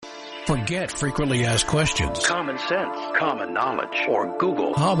Forget frequently asked questions. Common sense, common knowledge, or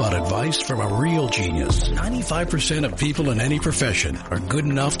Google. How about advice from a real genius? 95% of people in any profession are good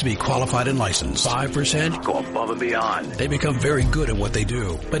enough to be qualified and licensed. 5% go above and beyond. They become very good at what they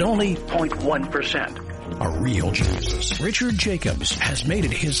do, but only 0.1% are real geniuses. Richard Jacobs has made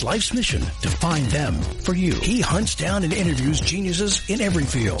it his life's mission to find them for you. He hunts down and interviews geniuses in every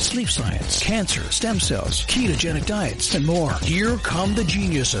field. Sleep science, cancer, stem cells, ketogenic diets, and more. Here come the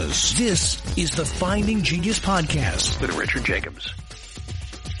geniuses. This is the Finding Genius Podcast with Richard Jacobs.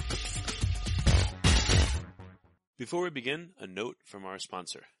 Before we begin, a note from our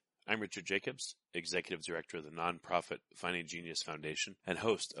sponsor. I'm Richard Jacobs, Executive Director of the nonprofit Finding Genius Foundation and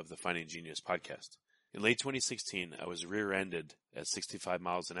host of the Finding Genius Podcast. In late 2016, I was rear-ended at 65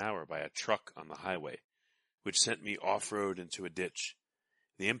 miles an hour by a truck on the highway, which sent me off-road into a ditch.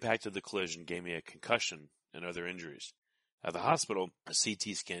 The impact of the collision gave me a concussion and other injuries. At the hospital, a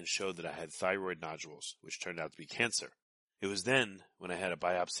CT scan showed that I had thyroid nodules, which turned out to be cancer. It was then, when I had a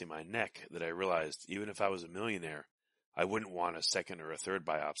biopsy of my neck, that I realized even if I was a millionaire, I wouldn't want a second or a third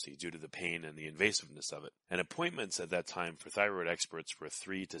biopsy due to the pain and the invasiveness of it. And appointments at that time for thyroid experts were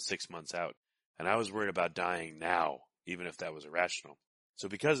 3 to 6 months out. And I was worried about dying now, even if that was irrational. So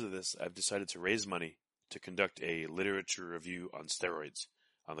because of this, I've decided to raise money to conduct a literature review on steroids,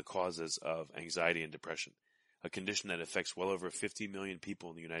 on the causes of anxiety and depression, a condition that affects well over 50 million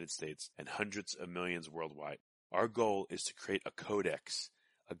people in the United States and hundreds of millions worldwide. Our goal is to create a codex,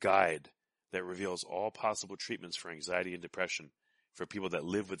 a guide that reveals all possible treatments for anxiety and depression for people that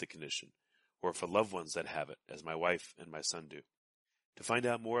live with the condition, or for loved ones that have it, as my wife and my son do. To find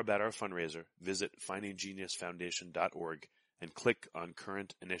out more about our fundraiser, visit findinggeniusfoundation.org and click on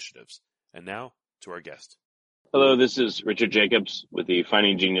current initiatives. And now to our guest. Hello, this is Richard Jacobs with the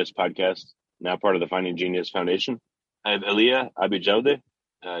Finding Genius Podcast, now part of the Finding Genius Foundation. I have Elia Abijaude.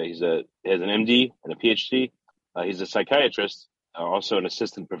 He has an MD and a PhD. He's a psychiatrist, also an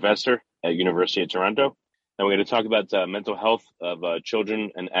assistant professor at University of Toronto. And we're going to talk about mental health of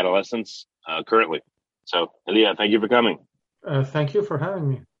children and adolescents currently. So, Elia, thank you for coming. Thank you for having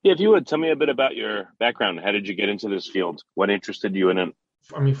me. Yeah, if you would, tell me a bit about your background. How did you get into this field? What interested you in it?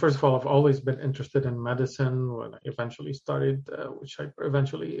 I mean, first of all, I've always been interested in medicine when I eventually studied,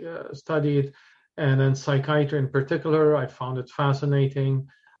 studied. And then psychiatry in particular, I found it fascinating.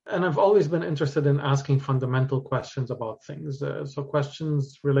 And I've always been interested in asking fundamental questions about things. So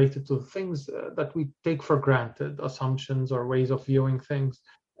questions related to things that we take for granted, assumptions or ways of viewing things.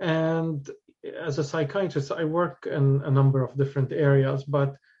 And as a psychiatrist, I work in a number of different areas,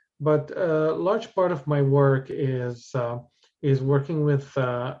 but a large part of my work is working with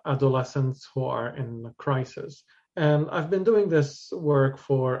adolescents who are in crisis. And I've been doing this work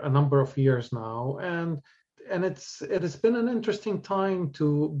for a number of years now, and it has been an interesting time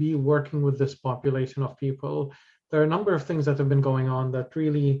to be working with this population of people. There are a number of things that have been going on that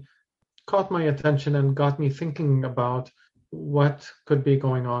really caught my attention and got me thinking about what could be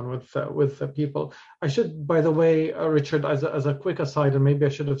going on with the people. I should, by the way, Richard, as a quick aside, and maybe I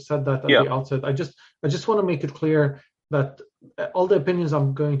should have said that at the outset, I just want to make it clear that all the opinions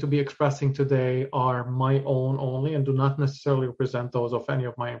I'm going to be expressing today are my own only and do not necessarily represent those of any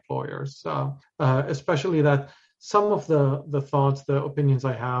of my employers, especially that some of the thoughts, the opinions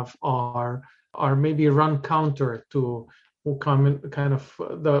I have are maybe run counter to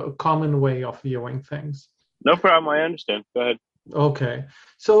the common way of viewing things. No problem. I understand. Go ahead. Okay.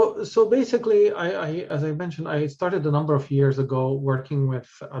 So basically, I as I mentioned, I started a number of years ago working with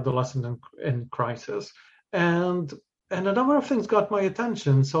adolescents in crisis, and a number of things got my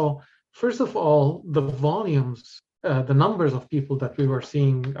attention. So first of all, the volumes, the numbers of people that we were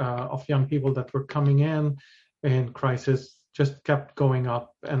seeing, of young people that were coming in crisis, just kept going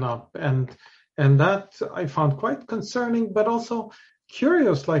up and up, and that I found quite concerning, but also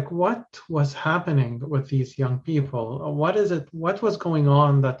curious, like what was happening with these young people? What was going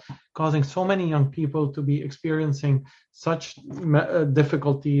on that causing so many young people to be experiencing such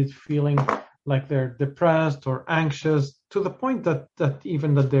difficulties, feeling like they're depressed or anxious to the point that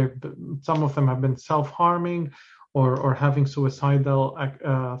some of them have been self-harming or having suicidal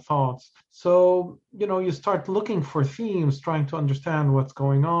thoughts. So, you start looking for themes, trying to understand what's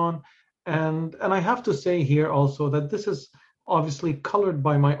going on. And I have to say here also that this is obviously colored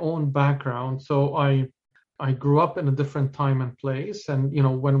by my own background. So I grew up in a different time and place. And,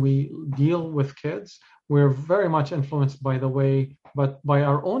 when we deal with kids, we're very much influenced by by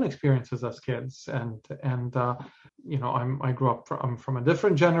our own experiences as kids. I grew up I'm from a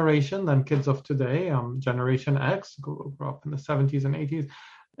different generation than kids of today. I'm Generation X, grew up in the 70s and 80s.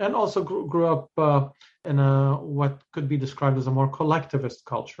 and also grew up in what could be described as a more collectivist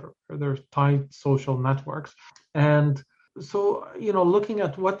culture, where there's tight social networks. And so, looking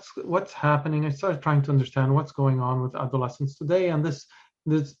at what's happening, I started trying to understand what's going on with adolescents today. And this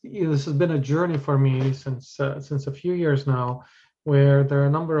has been a journey for me since a few years now, where there are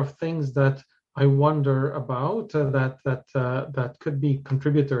a number of things that I wonder about that could be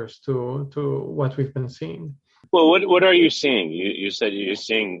contributors to what we've been seeing. Well, what are you seeing? You said you're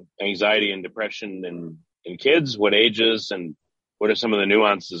seeing anxiety and depression in kids. What ages, and what are some of the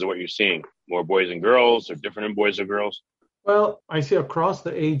nuances of what you're seeing? More boys and girls, or different in boys or girls? Well, I see across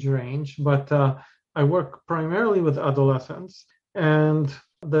the age range, but I work primarily with adolescents, and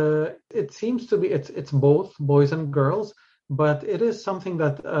it seems to be it's both boys and girls, but it is something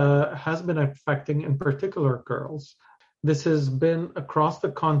that has been affecting, in particular, girls. This has been across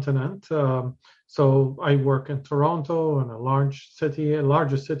the continent. So I work in Toronto, in a largest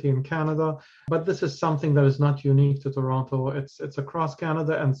city in Canada, but this is something that is not unique to Toronto. It's across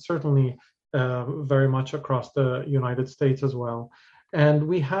Canada, and certainly very much across the United States as well. And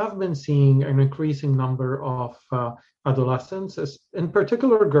we have been seeing an increasing number of adolescents, in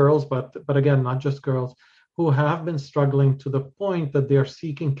particular girls, but again, not just girls, who have been struggling to the point that they're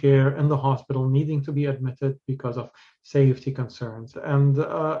seeking care in the hospital, needing to be admitted because of safety concerns. And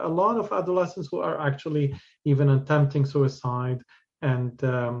a lot of adolescents who are actually even attempting suicide and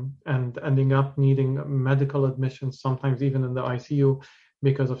ending up needing medical admissions, sometimes even in the ICU,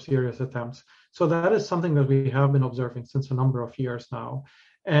 because of serious attempts. So that is something that we have been observing since a number of years now.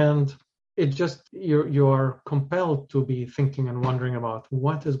 And it just, you are compelled to be thinking and wondering about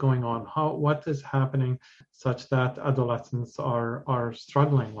what is going on, what is happening such that adolescents are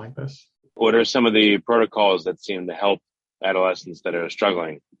struggling like this. What are some of the protocols that seem to help adolescents that are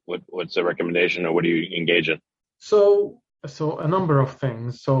struggling? What's the recommendation, or what do you engage in? So a number of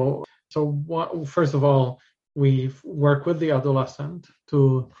things. First of all, we work with the adolescent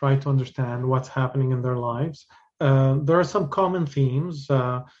to try to understand what's happening in their lives. There are some common themes.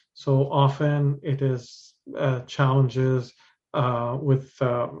 So often it is challenges with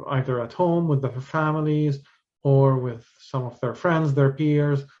either at home with their families, or with some of their friends, their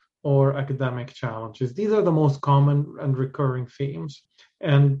peers, or academic challenges. These are the most common and recurring themes.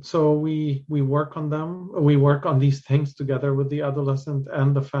 And so we work on them. We work on these things together with the adolescent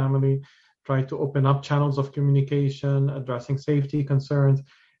and the family, try to open up channels of communication, addressing safety concerns,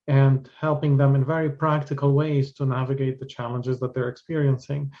 and helping them in very practical ways to navigate the challenges that they're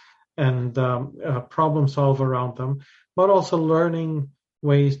experiencing and problem solve around them, but also learning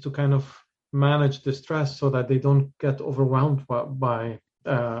ways to kind of manage distress so that they don't get overwhelmed by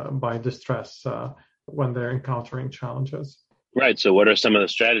distress when they're encountering challenges. Right. So what are some of the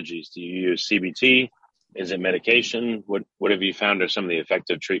strategies? Do you use CBT? Is it medication? What have you found are some of the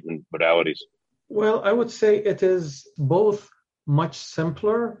effective treatment modalities? Well, I would say it is both much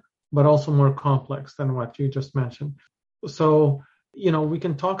simpler, but also more complex than what you just mentioned. So, we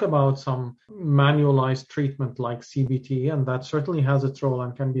can talk about some manualized treatment like CBT, and that certainly has its role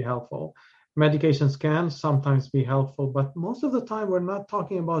and can be helpful. Medications can sometimes be helpful, but most of the time we're not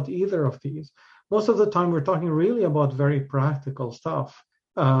talking about either of these. Most of the time we're talking really about very practical stuff.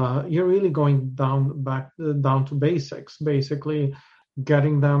 You're really going down to basics, basically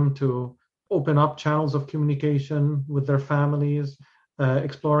getting them to open up channels of communication with their families,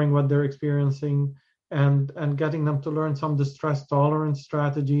 exploring what they're experiencing, and getting them to learn some distress tolerance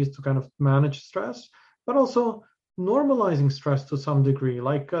strategies to kind of manage stress, but also normalizing stress to some degree.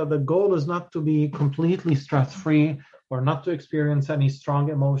 Like the goal is not to be completely stress-free or not to experience any strong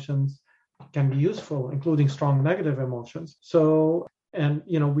emotions. It can be useful, including strong negative emotions. So, and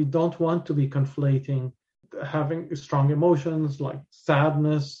we don't want to be conflating having strong emotions like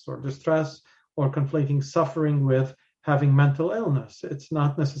sadness or distress, or conflating suffering with having mental illness. It's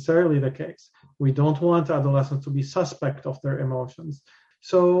not necessarily the case. We don't want adolescents to be suspect of their emotions.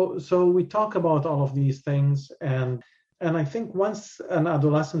 So we talk about all of these things, and I think once an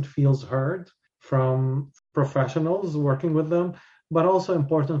adolescent feels heard from professionals working with them, but also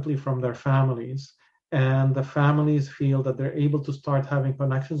importantly from their families, and the families feel that they're able to start having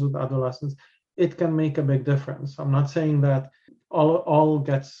connections with adolescents, it can make a big difference. I'm not saying that all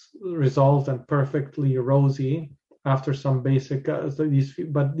gets resolved and perfectly rosy after some basic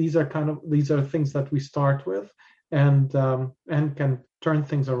but these are things that we start with and can turn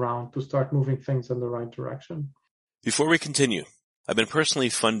things around to start moving things in the right direction. Before we continue, I've been personally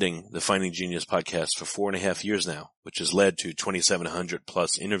funding the Finding Genius podcast for 4.5 years now, which has led to 2,700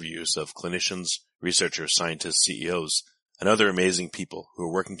 plus interviews of clinicians, researchers, scientists, CEOs, and other amazing people who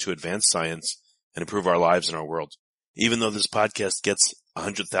are working to advance science and improve our lives and our world. Even though this podcast gets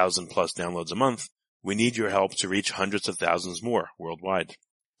 100,000 plus downloads a month, we need your help to reach hundreds of thousands more worldwide.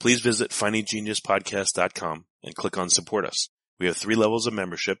 Please visit FindingGeniusPodcast.com and click on Support Us. We have 3 levels of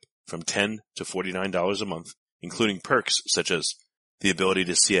membership from $10 to $49 a month, including perks such as the ability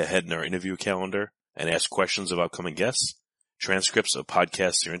to see ahead in our interview calendar and ask questions of upcoming guests, transcripts of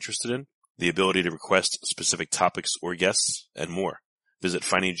podcasts you're interested in, the ability to request specific topics or guests, and more. Visit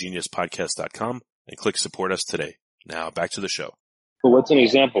FindingGeniusPodcast.com and click Support Us today. Now back to the show. Well, what's an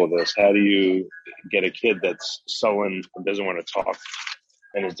example of this? How do you get a kid that's sullen and doesn't want to talk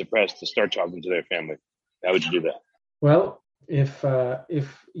and is depressed to start talking to their family? How would you do that? Well, if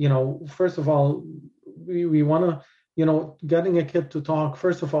first of all, we want to, getting a kid to talk,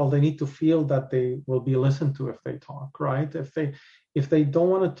 first of all, they need to feel that they will be listened to if they talk, right? If they don't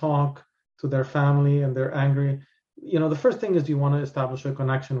want to talk to their family and they're angry, the first thing is you want to establish a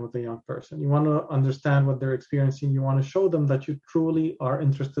connection with the young person. You want to understand what they're experiencing. You want to show them that you truly are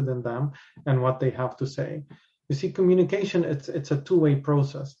interested in them and what they have to say. You see, communication, it's a two-way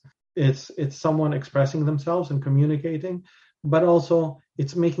process. It's someone expressing themselves and communicating, but also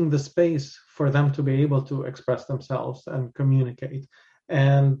it's making the space for them to be able to express themselves and communicate.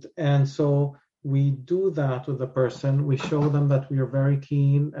 And so we do that with the person. We show them that we are very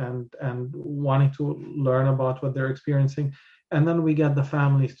keen and wanting to learn about what they're experiencing. And then we get the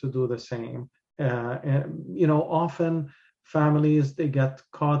families to do the same. Often families, they get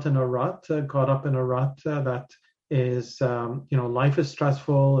caught up in a rut that is, life is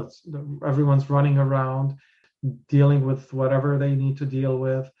stressful. Everyone's running around, dealing with whatever they need to deal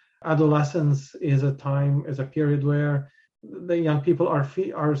with. Adolescence is a period where the young people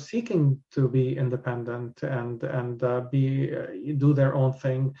are seeking to be independent and do their own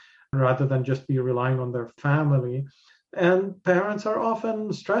thing rather than just be relying on their family. And parents are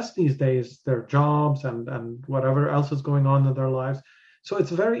often stressed these days, their jobs and whatever else is going on in their lives. So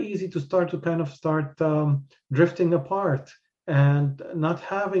it's very easy to start drifting apart and not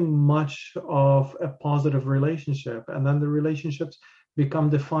having much of a positive relationship. And then the relationships become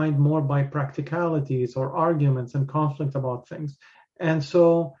defined more by practicalities or arguments and conflict about things. And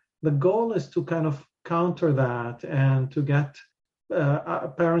so the goal is to kind of counter that and to get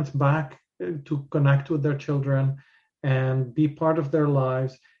parents back to connect with their children and be part of their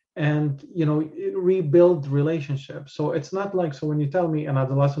lives and, rebuild relationships. So it's not like, so when you tell me an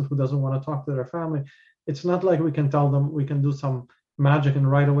adolescent who doesn't want to talk to their family, it's not like we can tell them we can do some magic and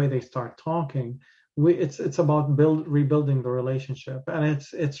right away they start talking. It's about rebuilding the relationship, and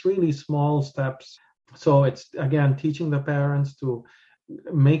it's really small steps. So it's, again, teaching the parents to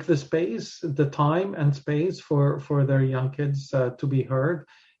make the time and space for their young kids to be heard.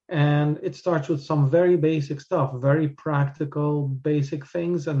 And it starts with some very basic stuff, very practical, basic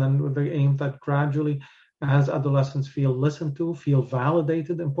things, and then with the aim that gradually, as adolescents feel listened to, feel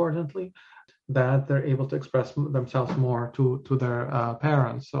validated, importantly, that they're able to express themselves more to their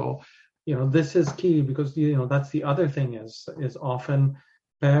parents. So this is key because, that's the other thing is often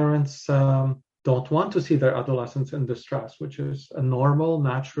parents don't want to see their adolescents in distress, which is a normal,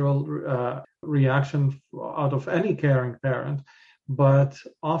 natural reaction out of any caring parent. But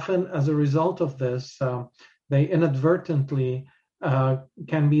often as a result of this, they inadvertently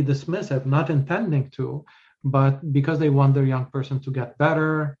can be dismissive, not intending to, but because they want their young person to get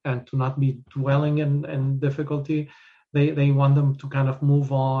better and to not be dwelling in difficulty, they want them to kind of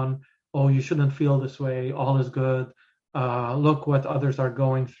move on. Oh, you shouldn't feel this way. All is good. Look what others are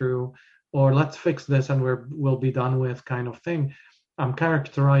going through, or let's fix this and we'll be done with, kind of thing. I'm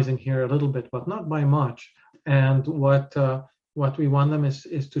characterizing here a little bit, but not by much. And what we want them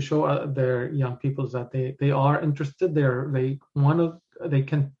is to show their young people that they are interested. They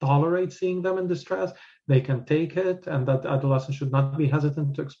can tolerate seeing them in distress. They can take it, and that adolescents should not be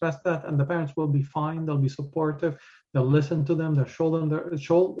hesitant to express that. And the parents will be fine. They'll be supportive. They'll listen to them. They'll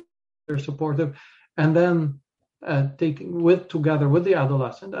show they're supportive, and then together with the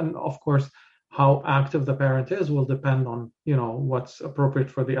adolescent. And of course, how active the parent is will depend on what's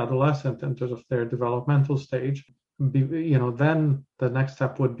appropriate for the adolescent in terms of their developmental stage. Then the next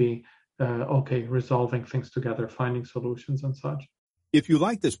step would be resolving things together, finding solutions and such. If you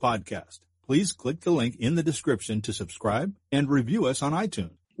like this podcast, please click the link in the description to subscribe and review us on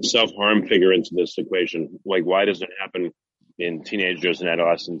iTunes. Self-harm figure into this equation. Like, why does it happen in teenagers and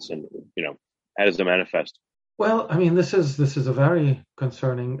adolescents, and how does it manifest? Well, I mean, this is a very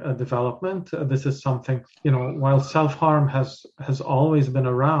concerning development. This is something, while self-harm has always been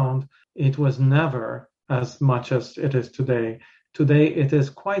around, it was never as much as it is today. Today, it is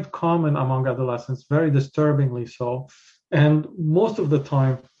quite common among adolescents, very disturbingly so. And most of the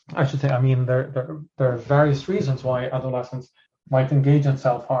time, I should say, I mean, there are various reasons why adolescents might engage in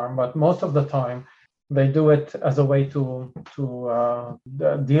self-harm, but most of the time they do it as a way to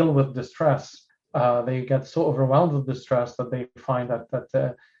deal with distress. They get so overwhelmed with distress that they find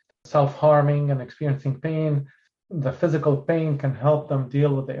that self-harming and experiencing pain, the physical pain, can help them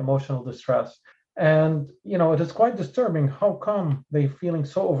deal with the emotional distress. And it is quite disturbing. How come they feeling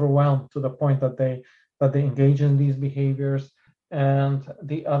so overwhelmed to the point that they engage in these behaviors? And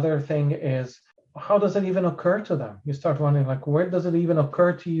the other thing is, how does it even occur to them? You start wondering, like, where does it even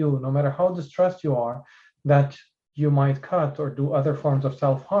occur to you, no matter how distressed you are, that you might cut or do other forms of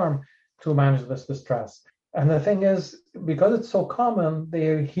self-harm to manage this distress? And the thing is, because it's so common,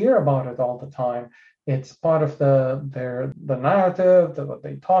 they hear about it all the time. It's part of the narrative, what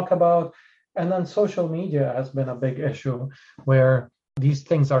they talk about. And then social media has been a big issue, where these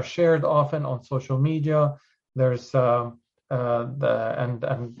things are shared often on social media. There's and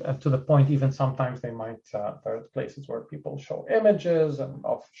to the point, even sometimes they might there are places where people show images and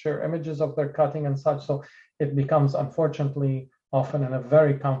share images of their cutting and such. So it becomes, unfortunately, often in a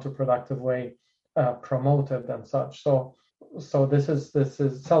very counterproductive way, promoted and such. So this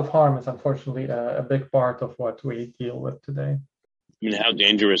is self-harm is unfortunately a big part of what we deal with today. I mean, how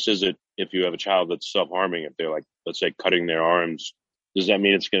dangerous is it if you have a child that's self-harming? If they're, like, let's say, cutting their arms, does that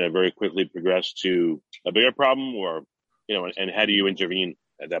mean it's going to very quickly progress to a bigger problem, or, and how do you intervene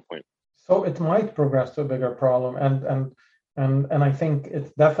at that point? So it might progress to a bigger problem, and I think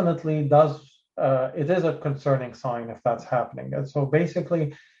it definitely does. It is a concerning sign if that's happening. And so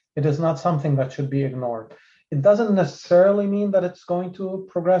basically, it is not something that should be ignored. It doesn't necessarily mean that it's going to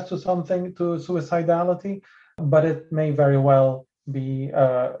progress to suicidality, but it may very well be.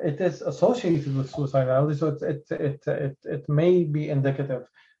 It is associated with suicidality, so it may be indicative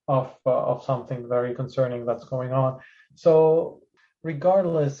of something very concerning that's going on. So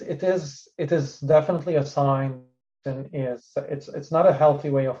regardless, it is definitely a sign, and it's not a healthy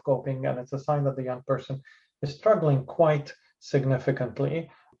way of coping, and it's a sign that the young person is struggling quite significantly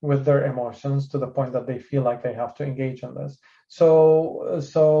with their emotions to the point that they feel like they have to engage in this.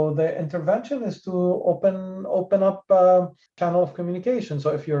 So the intervention is to open up a channel of communication. So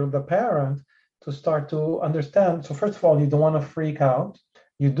if you're the parent, to start to understand. So first of all, you don't want to freak out.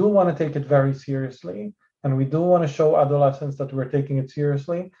 You do want to take it very seriously, and we do want to show adolescents that we're taking it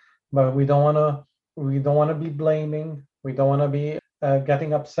seriously, but we don't want to be blaming. We don't want to be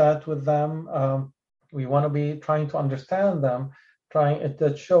getting upset with them. We want to be trying to understand them.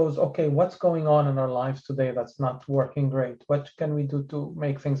 That shows, okay, what's going on in our lives today that's not working great? What can we do to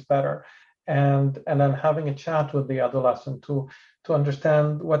make things better? And then having a chat with the adolescent to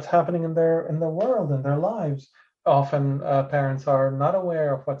understand what's happening in their world, in their lives. Often parents are not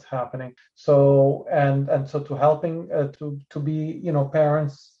aware of what's happening. So so to helping to be,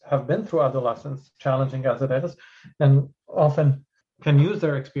 parents have been through adolescence, challenging as it is, and often can use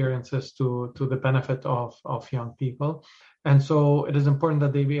their experiences to the benefit of young people. And so it is important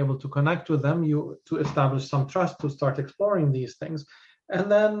that they be able to connect with them, to establish some trust, to start exploring these things.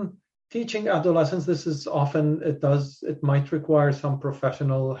 And then teaching adolescents, this is often, it might require some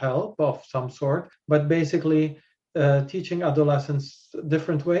professional help of some sort, but basically teaching adolescents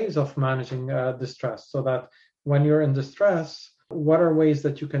different ways of managing distress, so that when you're in distress, what are ways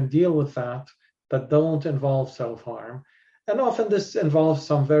that you can deal with that don't involve self-harm. And often this involves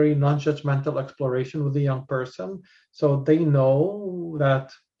some very non-judgmental exploration with the young person, so they know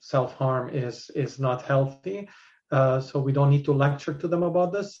that self-harm is not healthy. So we don't need to lecture to them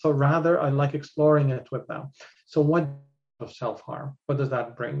about this. So rather, I like exploring it with them. So what of self-harm? What does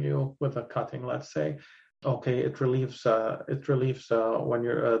that bring you with a cutting, let's say? Okay, it relieves when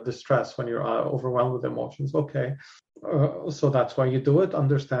you're distressed, when you're overwhelmed with emotions. Okay, so that's why you do it.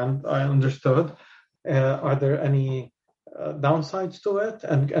 I understood. Are there any downsides to it?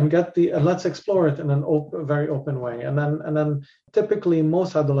 And let's explore it in an very open way. And then typically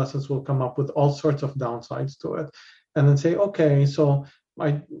most adolescents will come up with all sorts of downsides to it, and then say, okay, so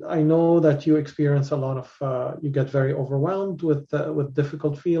I know that you experience a lot of you get very overwhelmed with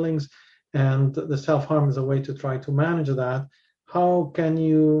difficult feelings, and the self-harm is a way to try to manage that. How can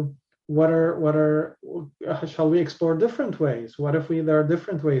you? Shall we explore different ways? What if there are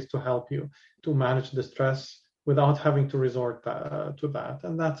different ways to help you to manage distress without having to resort to that?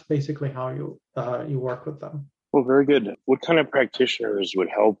 And that's basically how you work with them. Well, very good. What kind of practitioners would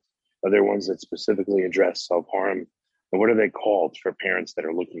help? Are there ones that specifically address self-harm? And what are they called for parents that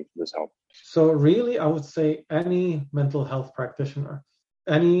are looking for this help? So really, I would say any mental health practitioner,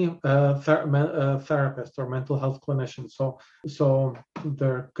 any therapist or mental health clinician. So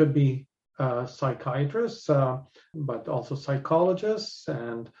there could be psychiatrists, but also psychologists,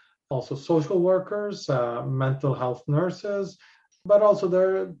 and also social workers, mental health nurses, But also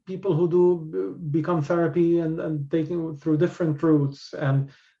there are people who do become therapy and taking through different routes and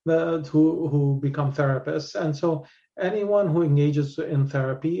who become therapists. And so anyone who engages in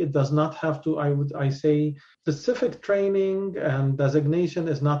therapy, it does not have to, I say, specific training and designation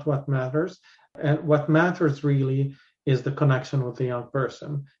is not what matters. And what matters really is the connection with the young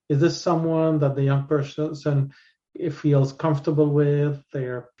person. Is this someone that the young person feels comfortable with? They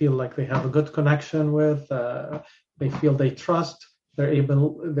feel like they have a good connection with. They feel they trust. They're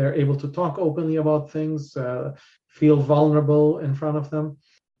able to talk openly about things. Feel vulnerable in front of them.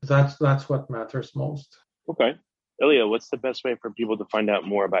 That's what matters most. Okay, Ilya, what's the best way for people to find out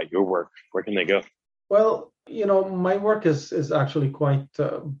more about your work? Where can they go? Well, my work is actually quite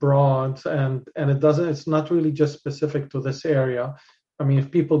broad, and it's not really just specific to this area. I mean,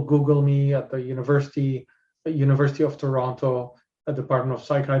 if people Google me at the University of Toronto, Department of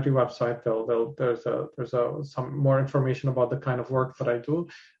Psychiatry website, there's some more information about the kind of work that I do,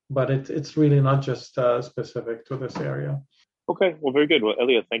 but it's really not just specific to this area. Okay, well, very good. Well,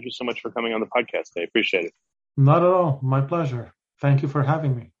 Ilya, thank you so much for coming on the podcast. I appreciate it. Not at all. My pleasure. Thank you for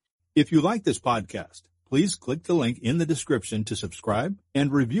having me. If you like this podcast, please click the link in the description to subscribe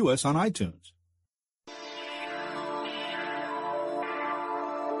and review us on iTunes.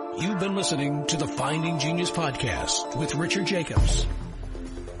 You've been listening to the Finding Genius podcast with Richard Jacobs.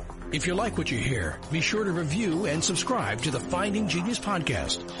 If you like what you hear, be sure to review and subscribe to the Finding Genius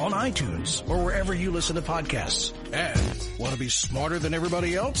podcast on iTunes or wherever you listen to podcasts. And want to be smarter than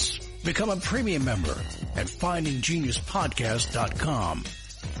everybody else? Become a premium member at findinggeniuspodcast.com.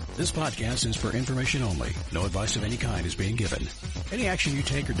 This podcast is for information only. No advice of any kind is being given. Any action you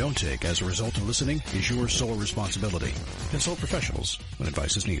take or don't take as a result of listening is your sole responsibility. Consult professionals when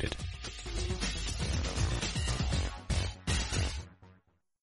advice is needed.